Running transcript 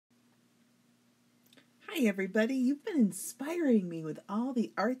Hi, everybody. You've been inspiring me with all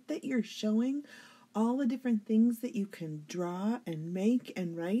the art that you're showing, all the different things that you can draw and make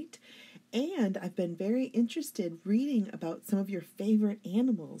and write. And I've been very interested reading about some of your favorite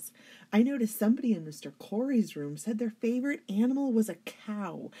animals. I noticed somebody in Mr. Corey's room said their favorite animal was a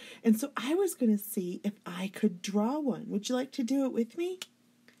cow. And so I was going to see if I could draw one. Would you like to do it with me?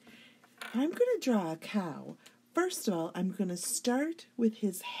 I'm going to draw a cow. First of all, I'm going to start with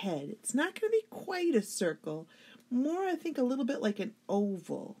his head. It's not going to be quite a circle. More, I think, a little bit like an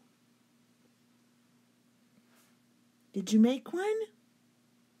oval. Did you make one?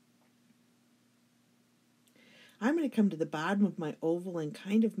 I'm going to come to the bottom of my oval and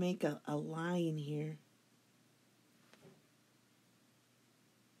kind of make a line here.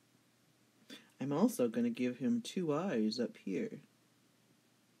 I'm also going to give him 2 eyes up here.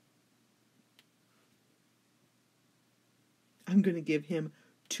 I'm going to give him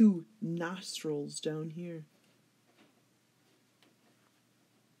 2 nostrils down here.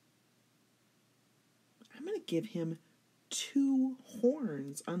 I'm going to give him 2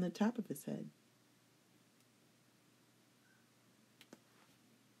 horns on the top of his head.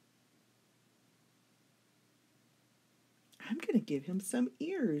 I'm going to give him some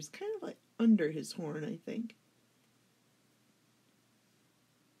ears, kind of like under his horn, I think.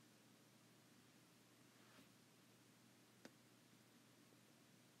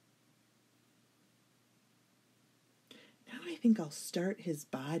 Now I think I'll start his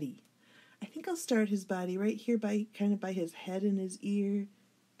body. I think I'll start his body right here by his head and his ear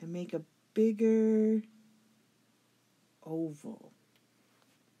and make a bigger oval.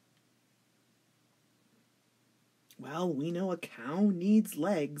 Well, we know a cow needs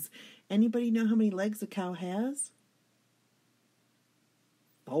legs. Anybody know how many legs a cow has?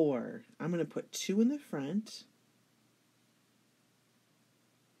 4. I'm going to put 2 in the front.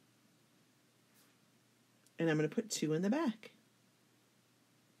 And I'm going to put 2 in the back.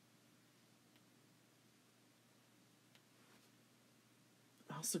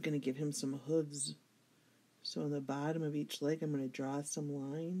 Also going to give him some hooves. So on the bottom of each leg, I'm going to draw some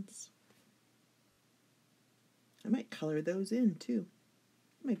lines. I might color those in too.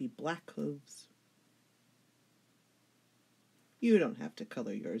 It might be black hooves. You don't have to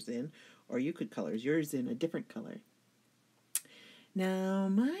color yours in, or you could color yours in a different color. Now,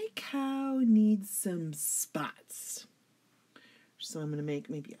 my cow needs some spots. So I'm going to make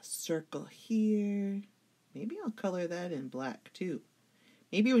maybe a circle here. Maybe I'll color that in black too.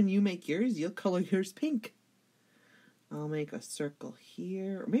 Maybe when you make yours, you'll color yours pink. I'll make a circle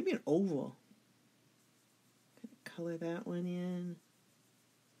here, or maybe an oval. Color that one in.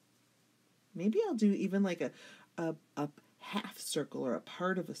 Maybe I'll do even like a half circle or a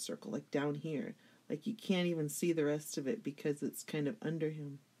part of a circle, like down here. Like you can't even see the rest of it because it's kind of under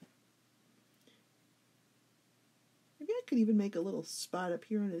him. Maybe I could even make a little spot up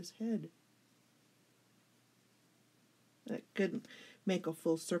here on his head. That couldn't make a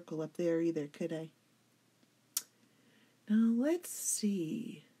full circle up there either, could I? Now let's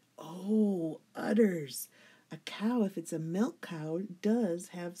see. Oh, udders. A cow, if it's a milk cow, does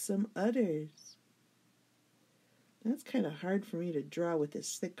have some udders. That's kind of hard for me to draw with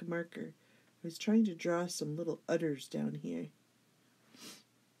this thick marker. I was trying to draw some little udders down here.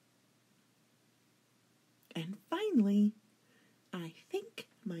 And finally, I think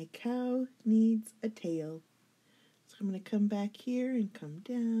my cow needs a tail. So I'm going to come back here and come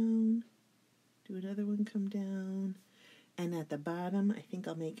down. Do another one, come down. And at the bottom, I think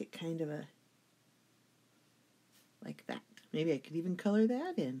I'll make it kind of like that. Maybe I could even color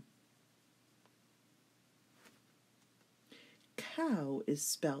that in. Cow is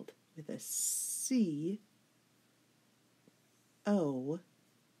spelt with a C-O-W.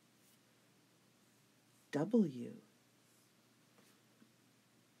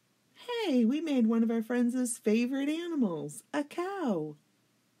 Hey, we made one of our friends' favorite animals, a cow.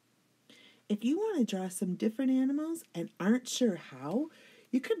 If you want to draw some different animals and aren't sure how,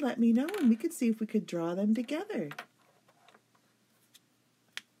 you could let me know and we could see if we could draw them together.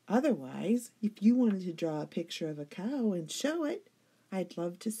 Otherwise, if you wanted to draw a picture of a cow and show it, I'd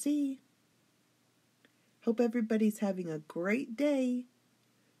love to see. Hope everybody's having a great day.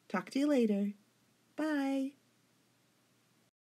 Talk to you later. Bye.